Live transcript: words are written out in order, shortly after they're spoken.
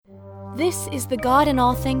This is the God in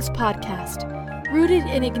All Things podcast, rooted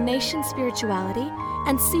in Ignatian spirituality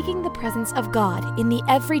and seeking the presence of God in the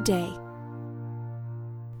everyday.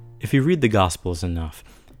 If you read the Gospels enough,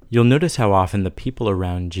 you'll notice how often the people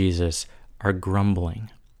around Jesus are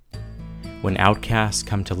grumbling. When outcasts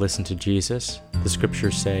come to listen to Jesus, the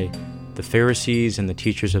scriptures say, the Pharisees and the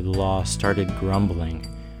teachers of the law started grumbling.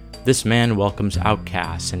 This man welcomes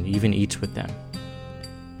outcasts and even eats with them.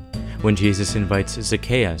 When Jesus invites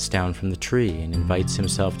Zacchaeus down from the tree and invites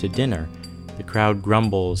himself to dinner, the crowd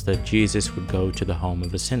grumbles that Jesus would go to the home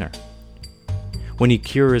of a sinner. When he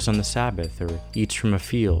cures on the Sabbath or eats from a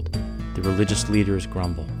field, the religious leaders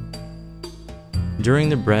grumble. During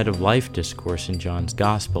the Bread of Life discourse in John's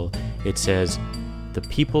Gospel, it says, the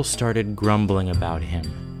people started grumbling about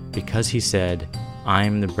him because he said,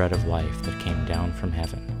 I'm the bread of life that came down from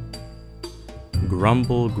heaven.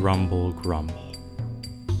 Grumble, grumble, grumble.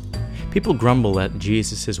 People grumble at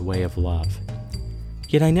Jesus' way of love.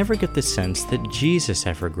 Yet I never get the sense that Jesus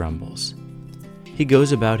ever grumbles. He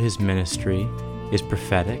goes about his ministry, is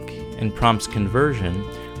prophetic, and prompts conversion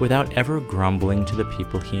without ever grumbling to the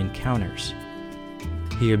people he encounters.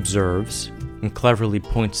 He observes and cleverly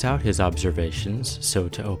points out his observations so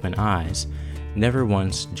to open eyes, never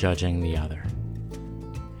once judging the other.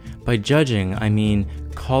 By judging, I mean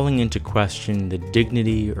calling into question the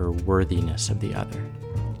dignity or worthiness of the other.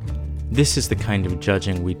 This is the kind of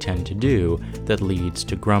judging we tend to do that leads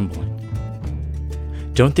to grumbling.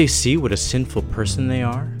 Don't they see what a sinful person they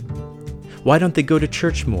are? Why don't they go to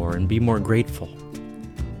church more and be more grateful?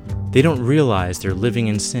 They don't realize they're living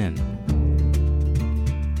in sin.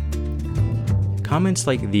 Comments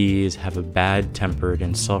like these have a bad-tempered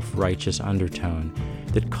and self-righteous undertone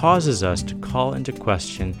that causes us to call into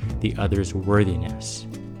question the other's worthiness.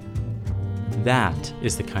 That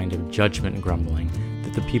is the kind of judgment grumbling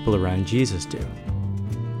that the people around Jesus do.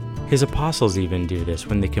 His apostles even do this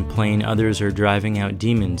when they complain others are driving out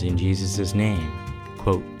demons in Jesus' name,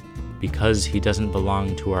 quote, because he doesn't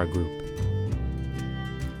belong to our group.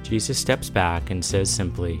 Jesus steps back and says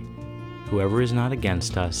simply, whoever is not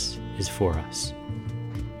against us is for us.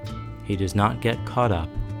 He does not get caught up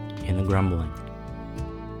in the grumbling.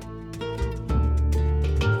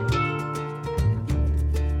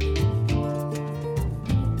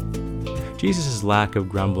 Jesus' lack of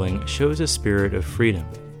grumbling shows a spirit of freedom.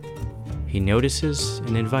 He notices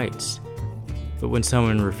and invites, but when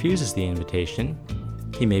someone refuses the invitation,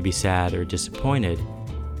 he may be sad or disappointed,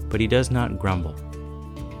 but he does not grumble.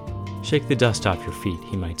 Shake the dust off your feet,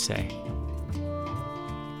 he might say.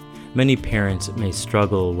 Many parents may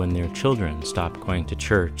struggle when their children stop going to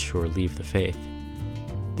church or leave the faith.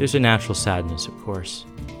 There's a natural sadness, of course.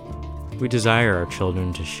 We desire our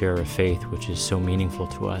children to share a faith which is so meaningful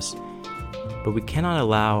to us, but we cannot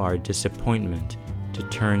allow our disappointment to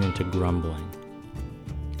turn into grumbling.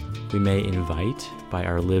 We may invite by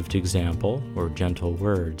our lived example or gentle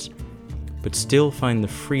words, but still find the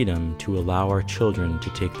freedom to allow our children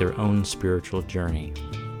to take their own spiritual journey.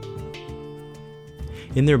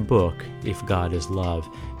 In their book, If God is Love,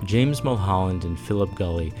 James Mulholland and Philip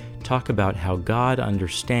Gulley talk about how God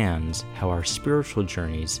understands how our spiritual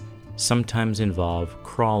journeys sometimes involve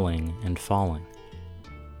crawling and falling.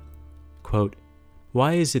 Quote,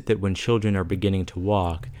 why is it that when children are beginning to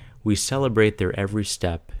walk, we celebrate their every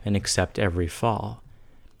step and accept every fall?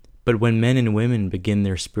 But when men and women begin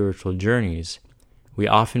their spiritual journeys, we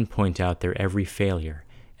often point out their every failure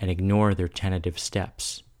and ignore their tentative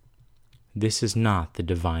steps. This is not the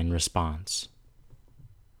divine response.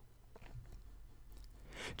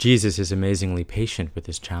 Jesus is amazingly patient with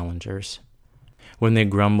his challengers. When they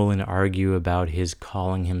grumble and argue about his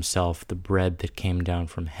calling himself the bread that came down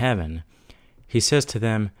from heaven, he says to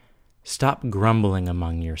them, stop grumbling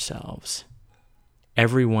among yourselves.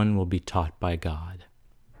 Everyone will be taught by God.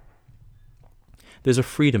 There's a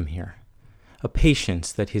freedom here, a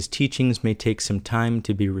patience that his teachings may take some time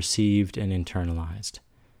to be received and internalized.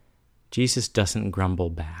 Jesus doesn't grumble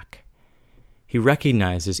back. He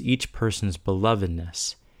recognizes each person's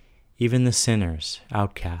belovedness, even the sinners,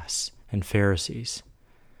 outcasts, and Pharisees,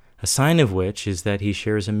 a sign of which is that he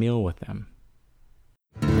shares a meal with them.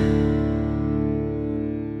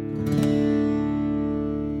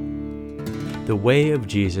 The way of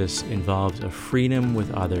Jesus involves a freedom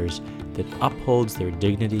with others that upholds their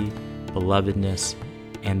dignity, belovedness,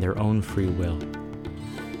 and their own free will.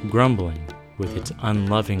 Grumbling, with its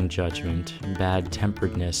unloving judgment,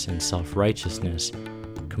 bad-temperedness, and self-righteousness,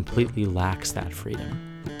 completely lacks that freedom.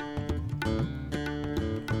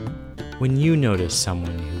 When you notice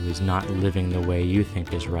someone who is not living the way you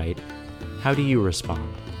think is right, how do you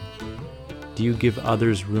respond? Do you give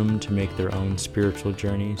others room to make their own spiritual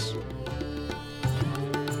journeys?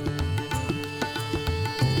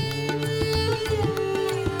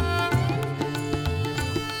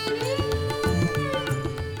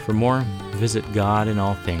 For more, visit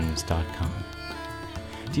godinallthings.com.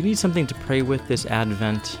 Do you need something to pray with this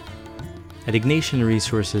Advent? At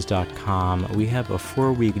IgnatianResources.com, we have a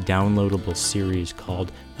 4-week downloadable series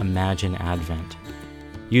called Imagine Advent.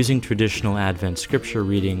 Using traditional Advent scripture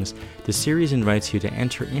readings, the series invites you to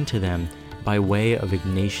enter into them by way of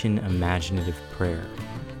Ignatian imaginative prayer.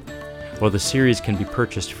 While the series can be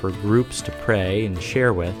purchased for groups to pray and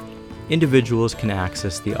share with, individuals can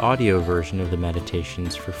access the audio version of the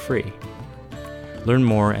meditations for free. Learn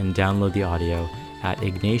more and download the audio at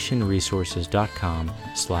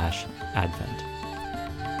IgnatianResources.com/Advent.